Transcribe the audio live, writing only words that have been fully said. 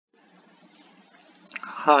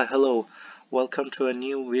Hi, hello. Welcome to a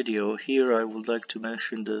new video. Here I would like to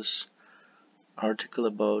mention this article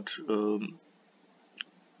about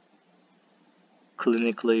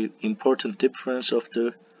clinically important difference of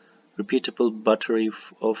the repeatable battery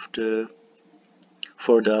for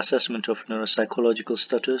the assessment of neuropsychological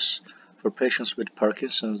status for patients with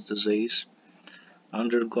Parkinson's disease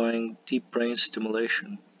undergoing deep brain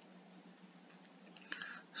stimulation.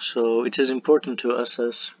 So it is important to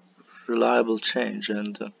assess reliable change,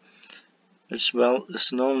 and it's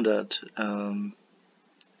known that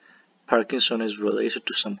Parkinson is related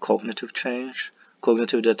to some cognitive change,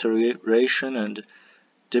 cognitive deterioration, and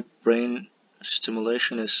deep brain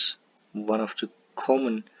stimulation is one of the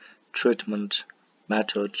common treatment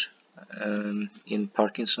methods in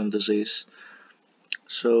Parkinson disease.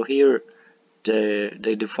 So here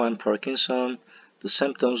they define Parkinson. The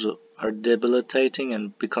symptoms are debilitating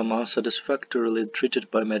and become unsatisfactorily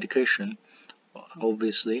treated by medication,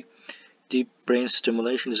 obviously. Deep brain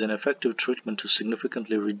stimulation is an effective treatment to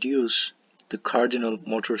significantly reduce the cardinal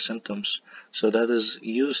motor symptoms. So that is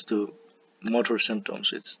used to motor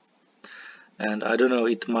symptoms. And I don't know,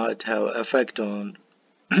 it might have effect on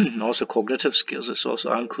also cognitive skills. It's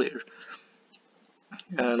also unclear.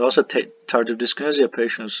 And also tardive dyskinesia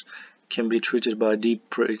patients can be treated by deep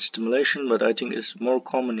brain stimulation, but I think it's more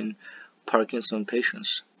common in Parkinson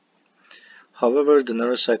patients. However, the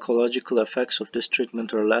neuropsychological effects of this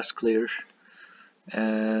treatment are less clear,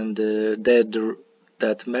 and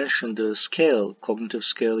that mention the scale, cognitive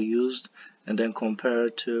scale used, and then compare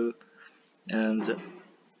to, and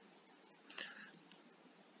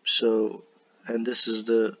so, and this is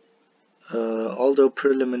the, although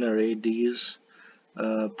preliminary, these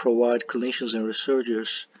provide clinicians and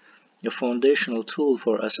researchers a foundational tool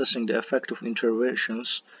for assessing the effect of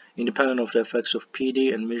interventions independent of the effects of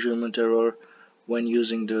PD and measurement error when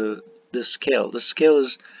using the scale. The scale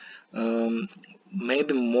is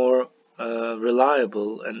maybe more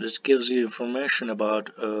reliable, and it gives you information about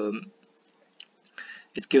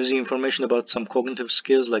some cognitive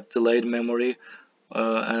skills like delayed memory,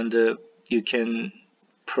 and you can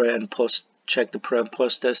check the pre and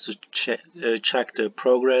post test to check the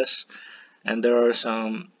progress, and there are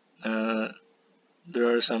some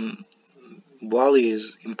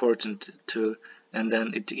values important to, and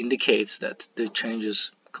then it indicates that the change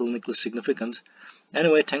is clinically significant.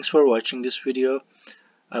 Anyway, thanks for watching this video.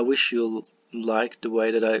 I wish you like the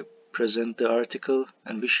way that I present the article,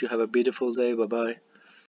 and wish you have a beautiful day. Bye bye.